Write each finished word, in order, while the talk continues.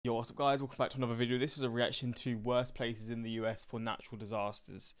Yo, what's up guys, welcome back to another video. This is a reaction to worst places in the US for natural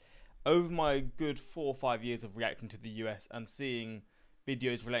disasters. Over my good 4 or 5 years of reacting to the US and seeing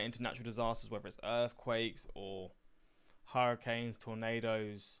videos relating to natural disasters, whether it's earthquakes or hurricanes,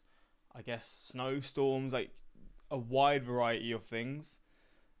 tornadoes, I guess snowstorms, like a wide variety of things,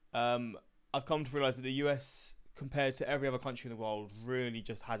 I've come to realise that the US, compared to every other country in the world, really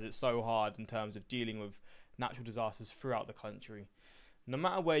just has it so hard in terms of dealing with natural disasters throughout the country. No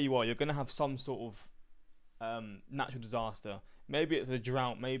matter where you are, you're going to have some sort of natural disaster. Maybe it's a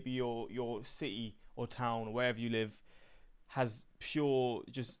drought. Maybe your city or town or wherever you live has pure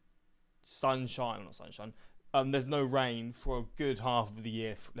just sunshine, not sunshine. There's no rain for a good half of the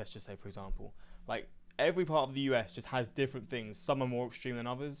year. Let's just say, for example, like every part of the US just has different things. Some are more extreme than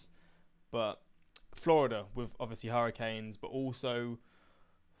others, but Florida with obviously hurricanes, but also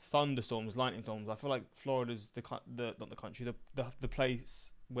thunderstorms, lightning storms. I feel like Florida's the not the country, the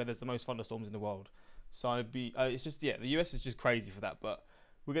place where there's the most thunderstorms in the world. So it's just, yeah, the US is just crazy for that. But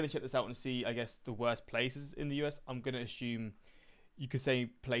we're gonna check this out and see, I guess, the worst places in the US. I'm gonna assume you could say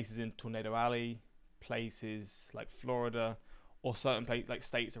places in Tornado Alley, places like Florida, or certain places like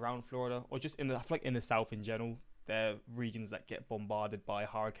states around Florida, or just I feel like in the South in general, there are regions that get bombarded by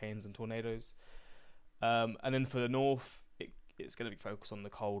hurricanes and tornadoes. And then for the North, it's going to be focused on the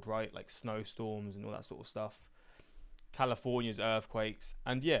cold, right? Like snowstorms and all that sort of stuff. California's earthquakes.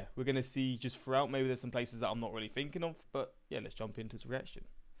 And yeah, we're going to see just throughout. Maybe there's some places that I'm not really thinking of. But yeah, let's jump into this reaction.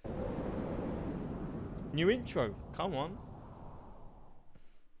 New intro. Come on.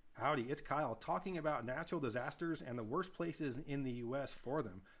 Howdy, it's Kyle talking about natural disasters and the worst places in the U.S. for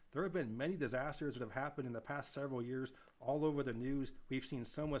them. There have been many disasters that have happened in the past several years all over the news. We've seen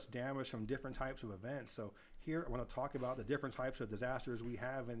so much damage from different types of events. So here I want to talk about the different types of disasters we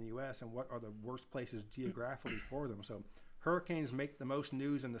have in the U.S. and what are the worst places geographically for them. So hurricanes make the most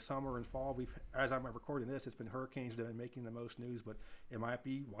news in the summer and fall. As I'm recording this, it's been hurricanes that have been making the most news, but it might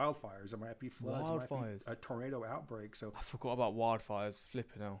be wildfires, it might be floods, it might be a tornado outbreak. So I forgot about wildfires.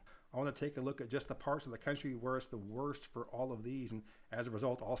 Flipping hell. I want to take a look at just the parts of the country where it's the worst for all of these, and as a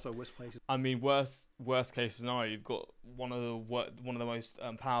result, also which places. I mean, worst case scenario, you've got one of the most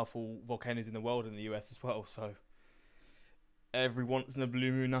powerful volcanoes in the world in the US as well. So every once in a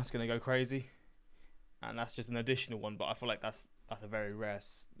blue moon, that's gonna go crazy, and that's just an additional one. But I feel like that's a very rare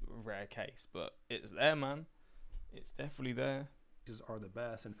case. But it's there, man. It's definitely there. Are the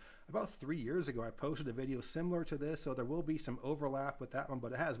best. And about 3 years ago I posted a video similar to this, so there will be some overlap with that one,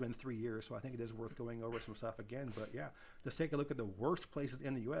 but it has been 3 years, so I think it is worth going over some stuff again. But yeah, let's take a look at the worst places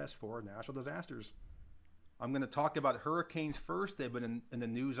in the US for natural disasters. I'm going to talk about hurricanes first. They've been in the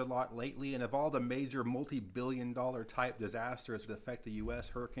news a lot lately, and of all the major multi-billion-dollar type disasters that affect the US,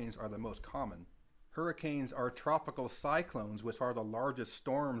 hurricanes are the most common. Hurricanes are tropical cyclones, which are the largest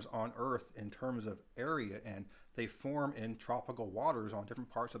storms on Earth in terms of area, and they form in tropical waters on different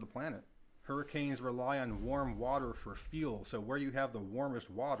parts of the planet. Hurricanes rely on warm water for fuel, so where you have the warmest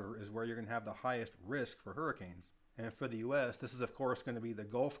water is where you're going to have the highest risk for hurricanes. And for the US, this is of course going to be the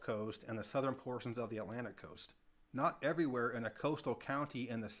Gulf Coast and the southern portions of the Atlantic coast. Not everywhere in a coastal county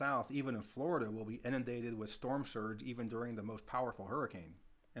in the south, even in Florida, will be inundated with storm surge even during the most powerful hurricane.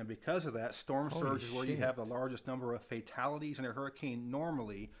 And because of that, storm surge is where you have the largest number of fatalities in a hurricane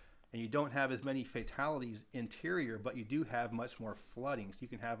normally, and you don't have as many fatalities interior, but you do have much more flooding. So you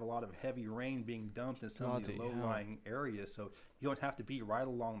can have a lot of heavy rain being dumped in some of these low-lying areas. So you don't have to be right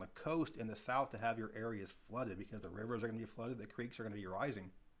along the coast in the south to have your areas flooded, because the rivers are going to be flooded, the creeks are going to be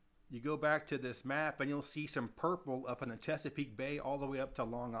rising. You go back to this map and you'll see some purple up in the Chesapeake Bay all the way up to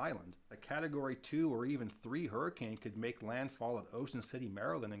Long Island. A Category 2 or even 3 hurricane could make landfall at Ocean City,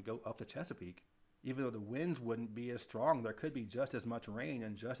 Maryland and go up to Chesapeake. Even though the winds wouldn't be as strong, there could be just as much rain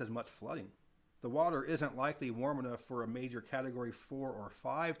and just as much flooding. The water isn't likely warm enough for a major Category 4 or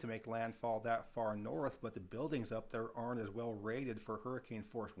 5 to make landfall that far north, but the buildings up there aren't as well rated for hurricane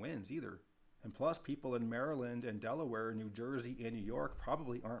force winds either. And plus, people in Maryland and Delaware, New Jersey, and New York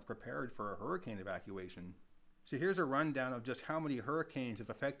probably aren't prepared for a hurricane evacuation. So here's a rundown of just how many hurricanes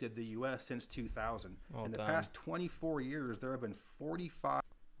have affected the U.S. since 2000. In the past 24 years, there have been 45.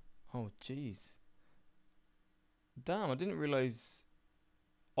 Oh, jeez. Damn, I didn't realize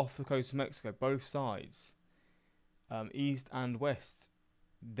off the coast of Mexico, both sides, east and west,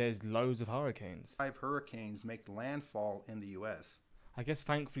 there's loads of hurricanes. 5 hurricanes make landfall in the U.S. I guess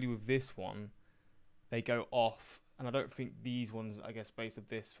thankfully with this one, they go off, and I don't think these ones, I guess based of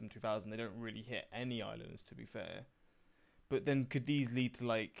this from 2000, they don't really hit any islands, to be fair. But then could these lead to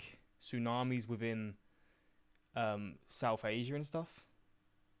like tsunamis within South Asia and stuff?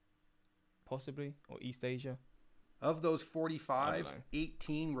 Possibly, or East Asia? Of those I 45, don't know.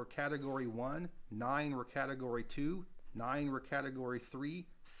 18 were Category 1, 9 were Category 2, 9 were Category 3,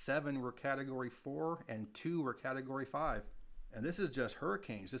 7 were Category 4, and 2 were Category 5. And this is just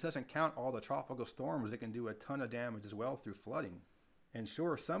hurricanes. This doesn't count all the tropical storms that can do a ton of damage as well through flooding. And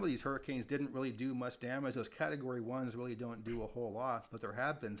sure, some of these hurricanes didn't really do much damage. Those Category 1s really don't do a whole lot. But there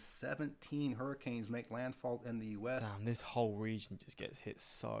have been 17 hurricanes make landfall in the U.S. Damn, this whole region just gets hit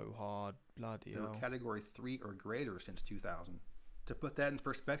so hard. Bloody that were hell. Category 3 or greater since 2000. To put that in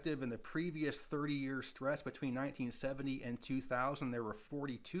perspective, in the previous 30-year stretch between 1970 and 2000, there were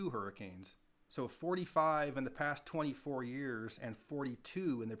 42 hurricanes. So 45 in the past 24 years and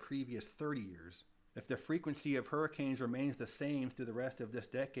 42 in the previous 30 years. If the frequency of hurricanes remains the same through the rest of this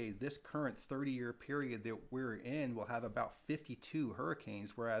decade, this current 30-year period that we're in will have about 52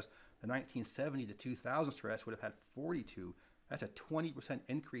 hurricanes, whereas the 1970 to 2000 stretch would have had 42. That's a 20%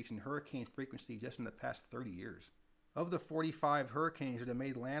 increase in hurricane frequency just in the past 30 years. Of the 45 hurricanes that have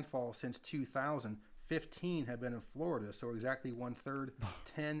made landfall since 2000, 15 have been in Florida, so exactly 1/3,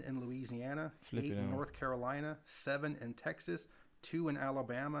 10 in Louisiana, 8 in North Carolina, 7 in Texas, 2 in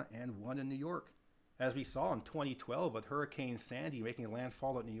Alabama, and 1 in New York. As we saw in 2012 with Hurricane Sandy making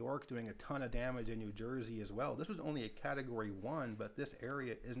landfall at New York, doing a ton of damage in New Jersey as well. This was only a Category 1, but this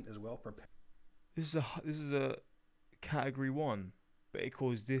area isn't as well prepared. This is a Category 1, but it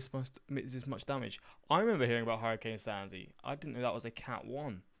caused this much damage. I remember hearing about Hurricane Sandy. I didn't know that was a Cat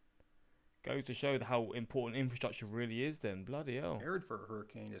 1. Goes to show how important infrastructure really is then. Bloody hell. Prepared for a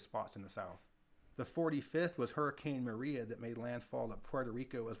hurricane at spots in the south. The 45th was Hurricane Maria that made landfall at Puerto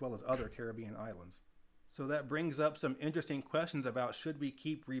Rico as well as other Caribbean islands. So that brings up some interesting questions about should we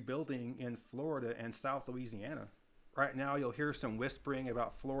keep rebuilding in Florida and South Louisiana. Right now you'll hear some whispering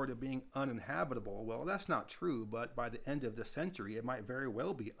about Florida being uninhabitable. Well, that's not true, but by the end of the century it might very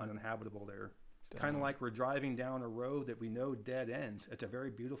well be uninhabitable there. It's kind of like we're driving down a road that we know dead ends. It's a very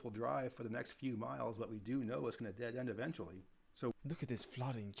beautiful drive for the next few miles, but we do know it's going to dead end eventually. So look at this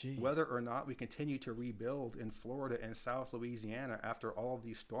flooding, jeez. Whether or not we continue to rebuild in Florida and South Louisiana after all of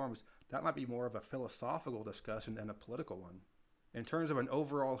these storms, that might be more of a philosophical discussion than a political one. In terms of an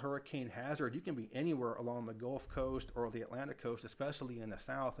overall hurricane hazard, you can be anywhere along the Gulf Coast or the Atlantic coast, especially in the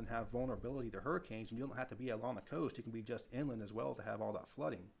south, and have vulnerability to hurricanes. And you don't have to be along the coast. You can be just inland as well to have all that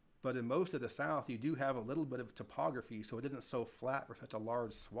flooding. But in most of the south, you do have a little bit of topography, so it isn't so flat for such a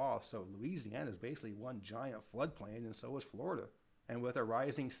large swath. So Louisiana is basically one giant floodplain, and so is Florida. And with a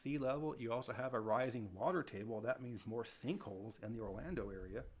rising sea level, you also have a rising water table. That means more sinkholes in the Orlando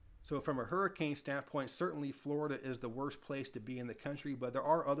area. So from a hurricane standpoint, certainly Florida is the worst place to be in the country, but there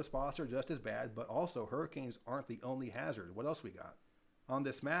are other spots that are just as bad, but also hurricanes aren't the only hazard. What else we got? On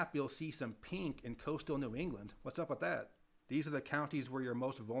this map, you'll see some pink in coastal New England. What's up with that? These are the counties where you're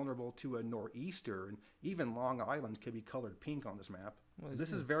most vulnerable to a nor'easter, and even Long Island could be colored pink on this map.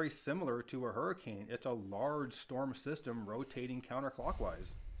 This is very similar to a hurricane. It's a large storm system rotating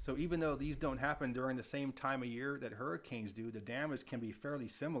counterclockwise. So even though these don't happen during the same time of year that hurricanes do, the damage can be fairly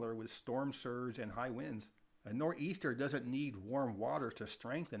similar with storm surge and high winds. A nor'easter doesn't need warm water to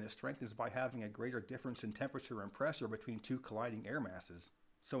strengthen. It strengthens by having a greater difference in temperature and pressure between two colliding air masses.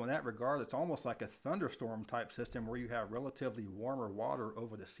 So in that regard, it's almost like a thunderstorm type system where you have relatively warmer water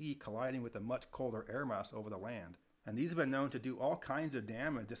over the sea colliding with a much colder air mass over the land. And these have been known to do all kinds of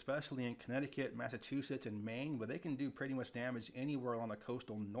damage, especially in Connecticut, Massachusetts, and Maine, but they can do pretty much damage anywhere on the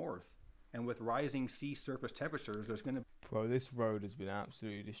coastal north. And with rising sea surface temperatures, there's going to Bro, this road has been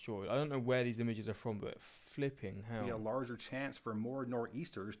absolutely destroyed. I don't know where these images are from, but flipping hell. be a larger chance for more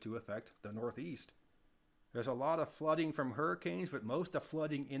nor'easters to affect the northeast. There's a lot of flooding from hurricanes, but most of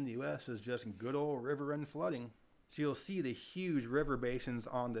flooding in the U.S. is just good old river and flooding. So you'll see the huge river basins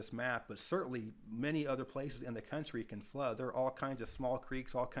on this map, but certainly many other places in the country can flood. There are all kinds of small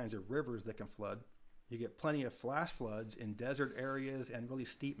creeks, all kinds of rivers that can flood. You get plenty of flash floods in desert areas and really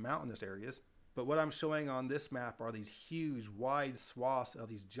steep mountainous areas. But what I'm showing on this map are these huge, wide swaths of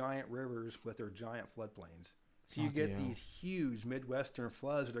these giant rivers with their giant floodplains. So you get these huge Midwestern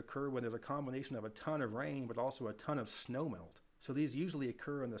floods that occur when there's a combination of a ton of rain, but also a ton of snowmelt. So these usually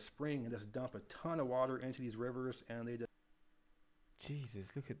occur in the spring and just dump a ton of water into these rivers, and they just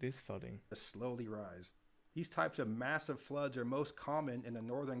Jesus, look at this flooding. slowly rise. These types of massive floods are most common in the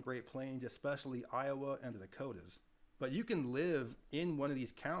northern Great Plains, especially Iowa and the Dakotas. But you can live in one of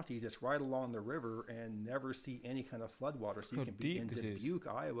these counties that's right along the river and never see any kind of floodwater. So you can be in Dubuque,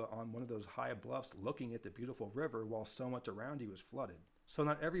 Iowa, on one of those high bluffs looking at the beautiful river while so much around you is flooded. So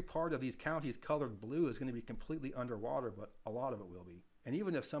not every part of these counties colored blue is going to be completely underwater, but a lot of it will be. And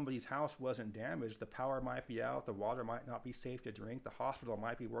even if somebody's house wasn't damaged, the power might be out, the water might not be safe to drink, the hospital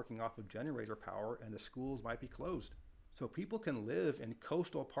might be working off of generator power, and the schools might be closed. So people can live in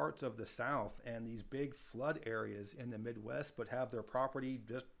coastal parts of the South and these big flood areas in the Midwest, but have their property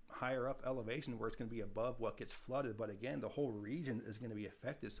just higher up elevation where it's going to be above what gets flooded. But again, the whole region is going to be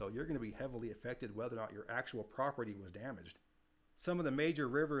affected. So you're going to be heavily affected whether or not your actual property was damaged. Some of the major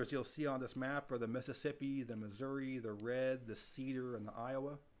rivers you'll see on this map are the Mississippi, the Missouri, the Red, the Cedar, and the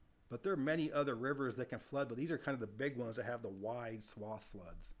Iowa. But there are many other rivers that can flood, but these are kind of the big ones that have the wide swath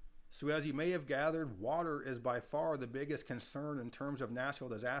floods. So as you may have gathered, water is by far the biggest concern in terms of natural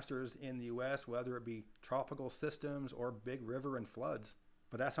disasters in the U.S., whether it be tropical systems or big river and floods.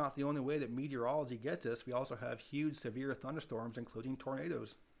 But that's not the only way that meteorology gets us. We also have huge severe thunderstorms, including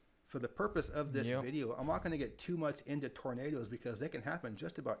tornadoes. For the purpose of this video, I'm not going to get too much into tornadoes because they can happen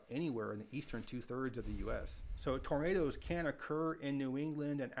just about anywhere in the eastern two-thirds of the U.S. So tornadoes can occur in New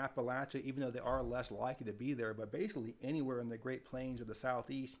England and Appalachia, even though they are less likely to be there. But basically anywhere in the Great Plains of the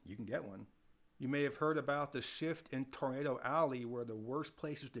Southeast, you can get one. You may have heard about the shift in Tornado Alley, where the worst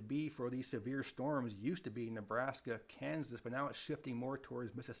places to be for these severe storms used to be Nebraska, Kansas, but now it's shifting more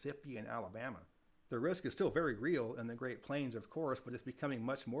towards Mississippi and Alabama. The risk is still very real in the Great Plains, of course, but it's becoming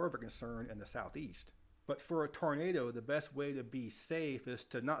much more of a concern in the Southeast. But for a tornado, the best way to be safe is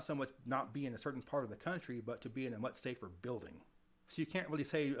to not so much not be in a certain part of the country, but to be in a much safer building. So you can't really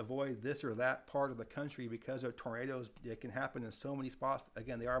say avoid this or that part of the country because of tornadoes. It can happen in so many spots.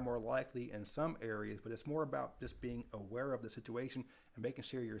 Again, they are more likely in some areas, but it's more about just being aware of the situation and making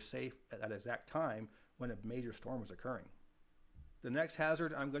sure you're safe at that exact time when a major storm is occurring. The next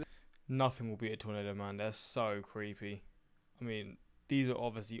hazard I'm going to... Nothing will beat a tornado, man. They're so creepy. I mean, these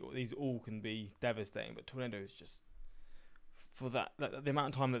all can be devastating, but tornadoes just, for that the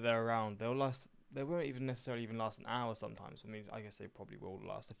amount of time that they're around, they won't even necessarily last an hour sometimes. I mean, I guess they probably will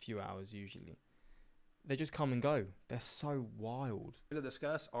last a few hours usually. They just come and go. They're so wild. To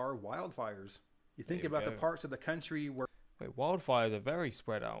discuss are wildfires. You think about the parts of the country where... Wait, wildfires are very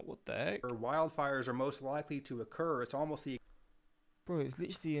spread out. What the heck? Where wildfires are most likely to occur. It's almost the... Bro, it's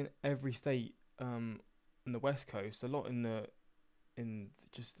literally in every state in the West Coast, a lot in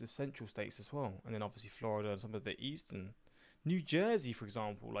just the central states as well, and then obviously Florida and some of the eastern. New Jersey, for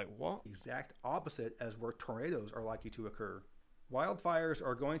example, like what? Exact opposite as where tornadoes are likely to occur. Wildfires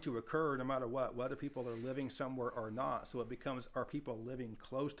are going to occur no matter what, whether people are living somewhere or not, so it becomes, are people living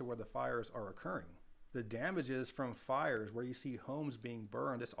close to where the fires are occurring? The damages from fires, where you see homes being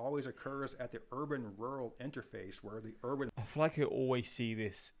burned, this always occurs at the urban-rural interface, where the urban... I feel like I always see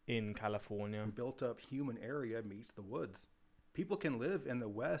this in California. Built-up human area meets the woods. People can live in the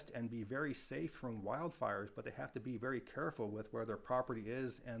West and be very safe from wildfires, but they have to be very careful with where their property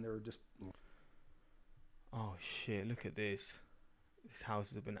is, and they're just... Oh shit, look at this. This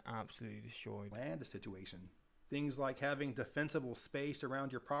house has been absolutely destroyed. Land situation. Things like having defensible space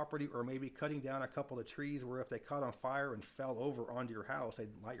around your property, or maybe cutting down a couple of trees where if they caught on fire and fell over onto your house, they'd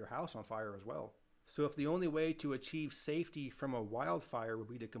light your house on fire as well. So if the only way to achieve safety from a wildfire would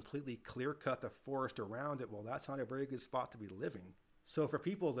be to completely clear cut the forest around it, well, that's not a very good spot to be living. So for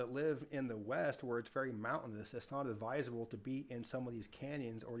people that live in the West where it's very mountainous, it's not advisable to be in some of these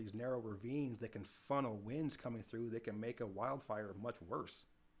canyons or these narrow ravines that can funnel winds coming through that can make a wildfire much worse.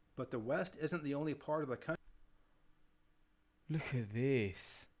 But the West isn't the only part of the country. Look at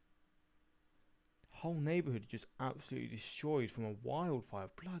this. Whole neighborhood just absolutely destroyed from a wildfire.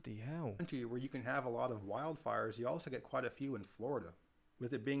 Bloody hell. Where you can have a lot of wildfires, you also get quite a few in Florida.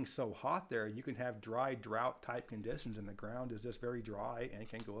 With it being so hot there, you can have dry drought type conditions and the ground is just very dry and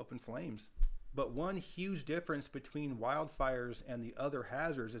can go up in flames. But one huge difference between wildfires and the other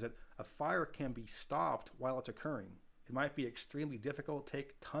hazards is that a fire can be stopped while it's occurring. It might be extremely difficult,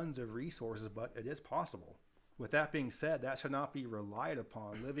 take tons of resources, but it is possible. With that being said, that should not be relied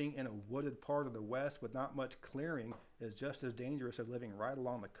upon. Living in a wooded part of the West with not much clearing is just as dangerous as living right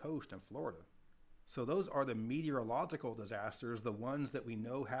along the coast in Florida. So those are the meteorological disasters, the ones that we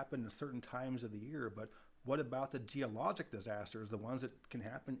know happen at certain times of the year. But what about the geologic disasters, the ones that can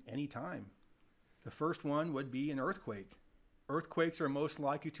happen anytime? The first one would be an earthquake. Earthquakes are most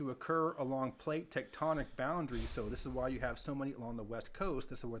likely to occur along plate tectonic boundaries, so this is why you have so many along the west coast.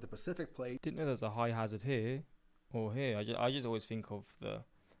 This is where the Pacific plate... Didn't know there's a high hazard here or here. I just always think of the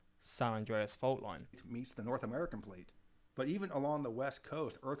San Andreas fault line. Meets the North American plate. But even along the west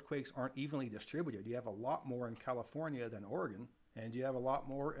coast, earthquakes aren't evenly distributed. You have a lot more in California than Oregon, and you have a lot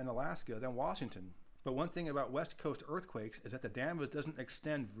more in Alaska than Washington. But one thing about west coast earthquakes is that the damage doesn't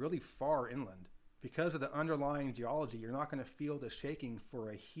extend really far inland. Because of the underlying geology, you're not going to feel the shaking for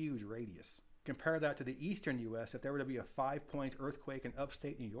a huge radius. Compare that to the eastern US. If there were to be a 5-point earthquake in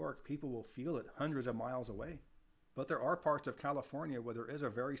upstate New York, people will feel it hundreds of miles away. But there are parts of California where there is a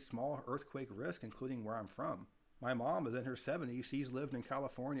very small earthquake risk, including where I'm from. My mom is in her 70s. She's lived in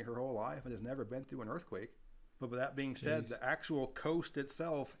California her whole life and has never been through an earthquake. But with that being said, the actual coast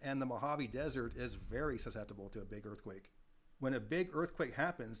itself and the Mojave Desert is very susceptible to a big earthquake. When a big earthquake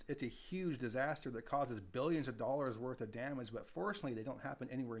happens, it's a huge disaster that causes billions of dollars worth of damage, but fortunately they don't happen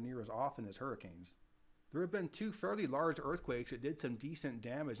anywhere near as often as hurricanes. There have been 2 fairly large earthquakes that did some decent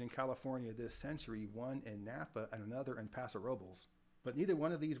damage in California this century, one in Napa and another in Paso Robles. But neither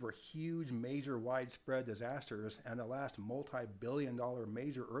one of these were huge, major, widespread disasters, and the last multi-billion-dollar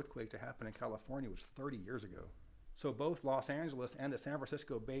major earthquake to happen in California was 30 years ago. So both Los Angeles and the San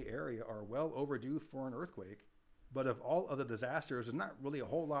Francisco Bay Area are well overdue for an earthquake. But of all other disasters, there's not really a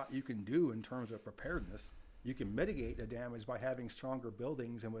whole lot you can do in terms of preparedness. You can mitigate the damage by having stronger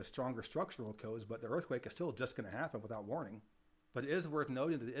buildings and with stronger structural codes, but the earthquake is still just going to happen without warning. But it is worth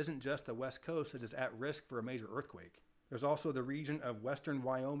noting that it isn't just the West Coast that is at risk for a major earthquake. There's also the region of western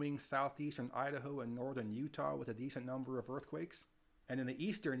Wyoming, southeastern Idaho, and northern Utah with a decent number of earthquakes. And in the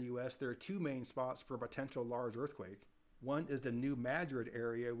eastern US, there are 2 main spots for a potential large earthquake. One is the New Madrid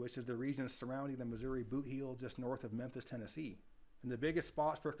area, which is the region surrounding the Missouri Boot Heel just north of Memphis, Tennessee. And the biggest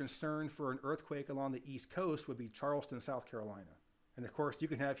spots for concern for an earthquake along the East Coast would be Charleston, South Carolina. And of course, you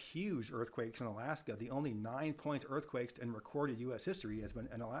can have huge earthquakes in Alaska. The only 9-point earthquakes in recorded US history has been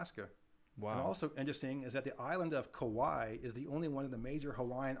in Alaska. Wow. And also interesting is that the island of Kauai is the only one of the major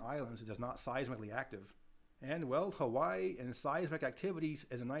Hawaiian islands that is not seismically active. And well, Hawaii and seismic activities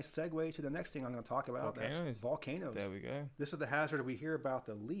is a nice segue to the next thing I'm going to talk about. Volcanoes. That's volcanoes. There we go. This is the hazard we hear about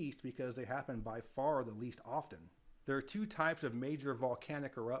the least because they happen by far the least often. There are 2 types of major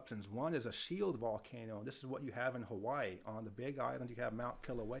volcanic eruptions. One is a shield volcano, and this is what you have in Hawaii. On the Big Island, you have Mount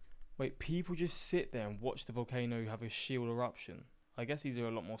Kilauea. Wait, people just sit there and watch the volcano have a shield eruption? I guess these are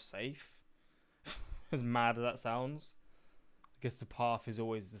a lot more safe. As mad as that sounds. I guess the path is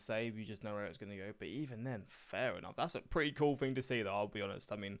always the same. You just know where it's going to go. But even then, fair enough. That's a pretty cool thing to see, though, I'll be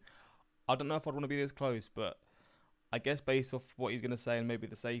honest. I mean, I don't know if I'd want to be this close, but I guess based off what he's going to say and maybe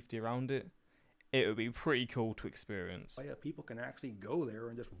the safety around it, it would be pretty cool to experience. Oh yeah, people can actually go there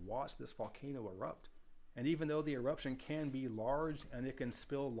and just watch this volcano erupt. And even though the eruption can be large and it can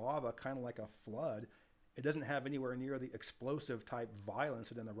spill lava kind of like a flood, it doesn't have anywhere near the explosive type violence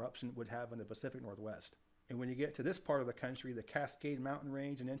that an eruption would have in the Pacific Northwest. And when you get to this part of the country, the Cascade Mountain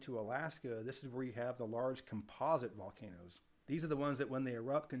Range and into Alaska, this is where you have the large composite volcanoes. These are the ones that when they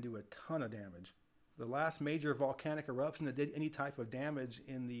erupt can do a ton of damage. The last major volcanic eruption that did any type of damage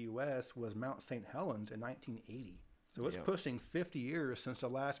in the US was Mount St. Helens in 1980. So it's pushing 50 years since the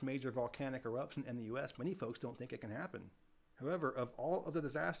last major volcanic eruption in the US. Many folks don't think it can happen. However, of all of the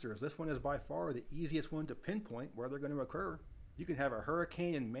disasters, this one is by far the easiest one to pinpoint where they're going to occur. You can have a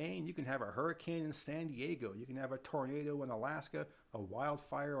hurricane in Maine, you can have a hurricane in San Diego, you can have a tornado in Alaska, a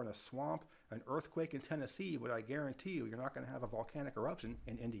wildfire in a swamp, an earthquake in Tennessee, but I guarantee you're not going to have a volcanic eruption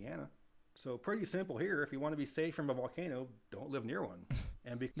in Indiana. So pretty simple here. If you want to be safe from a volcano, don't live near one.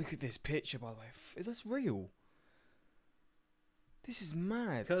 And Look at this picture, by the way. Is this real? This is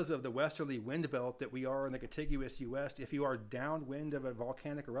mad. Because of the westerly wind belt that we are in the contiguous U.S., if you are downwind of a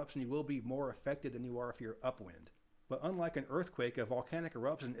volcanic eruption, you will be more affected than you are if you're upwind. But unlike an earthquake, a volcanic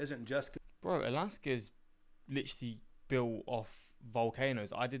eruption isn't just... Bro, Alaska's literally built off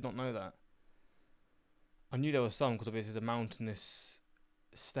volcanoes. I did not know that. I knew there was some because obviously it's a mountainous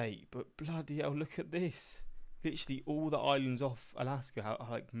state, but bloody hell, look at this. Literally all the islands off Alaska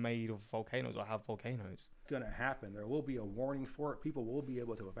are like made of volcanoes or have volcanoes. Going to happen. There will be a warning for it. People will be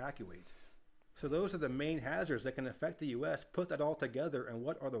able to evacuate. So those are the main hazards that can affect the U.S. Put that all together, and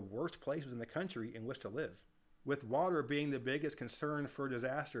what are the worst places in the country in which to live? With water being the biggest concern for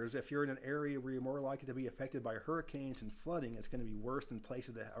disasters, if you're in an area where you're more likely to be affected by hurricanes and flooding, it's going to be worse than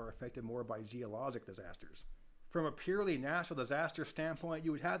places that are affected more by geologic disasters. From a purely natural disaster standpoint,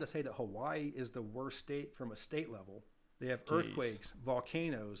 you would have to say that Hawaii is the worst state from a state level. They have earthquakes,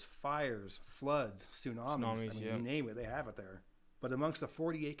 volcanoes, fires, floods, tsunamis. I mean, you name it, they have it there. But amongst the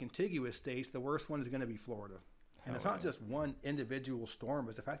 48 contiguous states, the worst one is going to be Florida. And it's not just one individual storm,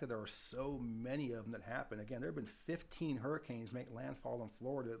 it's the fact that there are so many of them that happen. Again, there have been 15 hurricanes make landfall in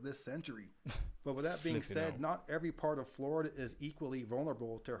Florida this century. But with that being said, not every part of Florida is equally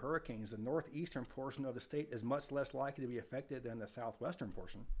vulnerable to hurricanes. The northeastern portion of the state is much less likely to be affected than the southwestern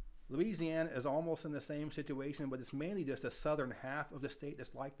portion. Louisiana is almost in the same situation, but it's mainly just the southern half of the state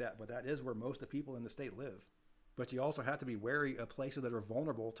that's like that. But that is where most of the people in the state live. But you also have to be wary of places that are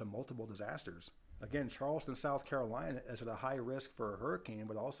vulnerable to multiple disasters. Again, Charleston, South Carolina is at a high risk for a hurricane,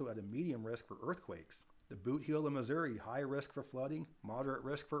 but also at a medium risk for earthquakes. The Boot Heel in Missouri, high risk for flooding, moderate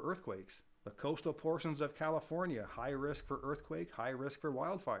risk for earthquakes. The coastal portions of California, high risk for earthquake, high risk for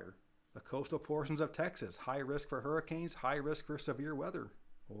wildfire. The coastal portions of Texas, high risk for hurricanes, high risk for severe weather.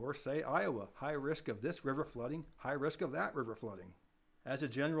 Or say Iowa, high risk of this river flooding, high risk of that river flooding. As a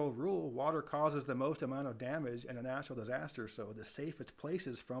general rule, water causes the most amount of damage in a natural disaster, so the safest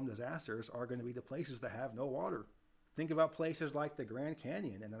places from disasters are going to be the places that have no water. Think about places like the Grand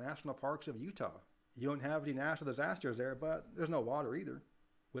Canyon and the national parks of Utah. You don't have any natural disasters there, but there's no water either.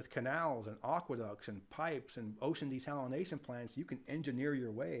 With canals and aqueducts and pipes and ocean desalination plants, you can engineer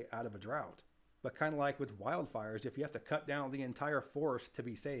your way out of a drought. But kind of like with wildfires, if you have to cut down the entire forest to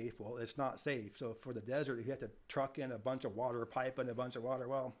be safe, well, it's not safe. So for the desert, if you have to truck in a bunch of water, pipe in a bunch of water,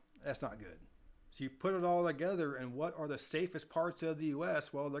 well, that's not good. So you put it all together, and what are the safest parts of the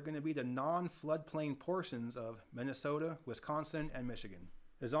U.S.? Well, they're going to be the non-floodplain portions of Minnesota, Wisconsin, and Michigan.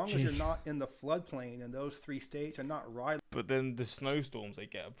 As long as you're not in the floodplain and those three states are not right. But then the snowstorms they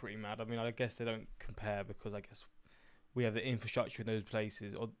get are pretty mad. I mean, I guess they don't compare because I guess we have the infrastructure in those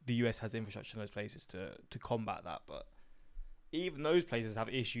places, or the US has the infrastructure in those places to combat that. But even those places have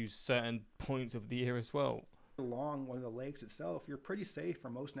issues certain points of the year as well. Along one of the lakes itself, you're pretty safe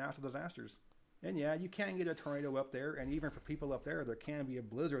from most natural disasters. And yeah, you can get a tornado up there, and even for people up there can be a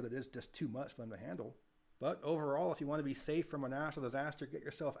blizzard that is just too much for them to handle. But overall, if you want to be safe from a natural disaster, get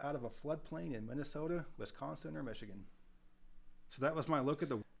yourself out of a floodplain in Minnesota, Wisconsin, or Michigan. So that was my look at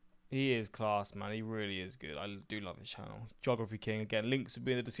the... He is class, man. He really is good. I do love his channel. Geography King. Again, links will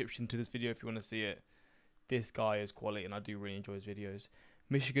be in the description to this video if you want to see it. This guy is quality, and I do really enjoy his videos.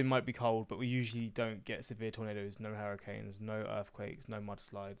 Michigan might be cold, but we usually don't get severe tornadoes, no hurricanes, no earthquakes, no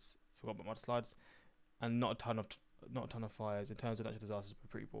mudslides. Forgot about mudslides, and not a ton of fires. In terms of natural disasters, we're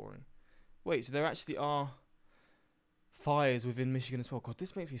pretty boring. Wait, so there actually are fires within Michigan as well. God,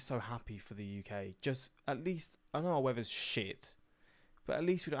 this makes me so happy for the UK. Just at least, I know our weather's shit, but at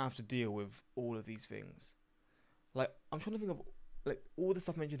least we don't have to deal with all of these things. Like, I'm trying to think of like all the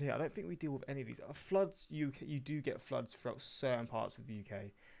stuff mentioned here. I don't think we deal with any of these. Floods, you do get floods throughout certain parts of the UK.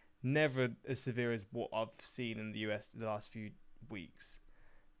 Never as severe as what I've seen in the US in the last few weeks.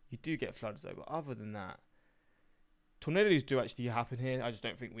 You do get floods though, but other than that, tornadoes do actually happen here. I just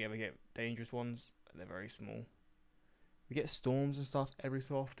don't think we ever get dangerous ones. They're very small. We get storms and stuff every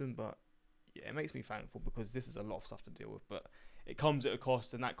so often, but yeah, it makes me thankful because this is a lot of stuff to deal with. But it comes at a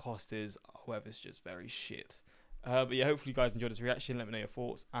cost, and that cost is our weather's just very shit. But yeah, hopefully you guys enjoyed this reaction. Let me know your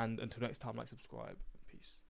thoughts, and until next time, like, subscribe. Peace.